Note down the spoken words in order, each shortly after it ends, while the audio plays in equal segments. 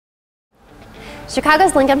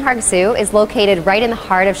Chicago's Lincoln Park Zoo is located right in the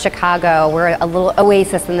heart of Chicago. We're a little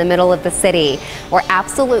oasis in the middle of the city. We're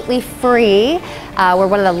absolutely free. We're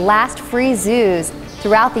one of the last free zoos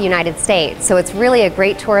throughout the United States, so it's really a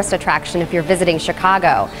great tourist attraction if you're visiting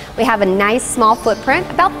Chicago. We have a nice small footprint,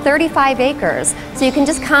 about 35 acres, so you can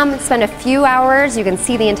just come and spend a few hours. You can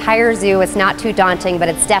see the entire zoo. It's not too daunting, but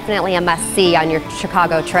it's definitely a must-see on your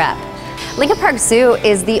Chicago trip. Lincoln Park Zoo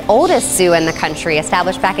is the oldest zoo in the country,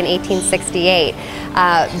 established back in 1868.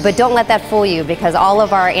 But don't let that fool you, because all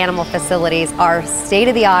of our animal facilities are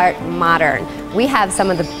state-of-the-art, modern. We have some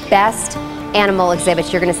of the best animal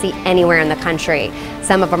exhibits you're going to see anywhere in the country.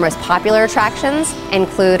 Some of our most popular attractions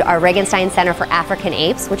include our Regenstein Center for African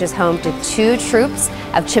Apes, which is home to 2 troops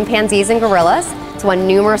of chimpanzees and gorillas. It's won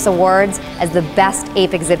numerous awards as the best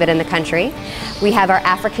ape exhibit in the country. We have our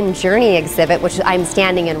African Journey exhibit, which I'm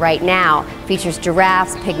standing in right now. Features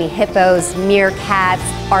giraffes, pygmy hippos, meerkats,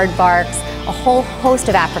 aardvarks, a whole host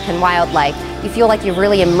of African wildlife. You feel like you're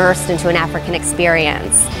really immersed into an African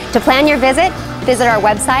experience. To plan your visit our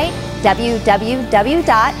website,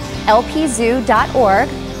 www.lpzoo.org,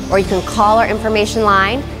 or you can call our information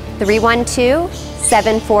line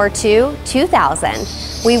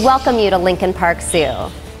 312-742-2000. We welcome you to Lincoln Park Zoo.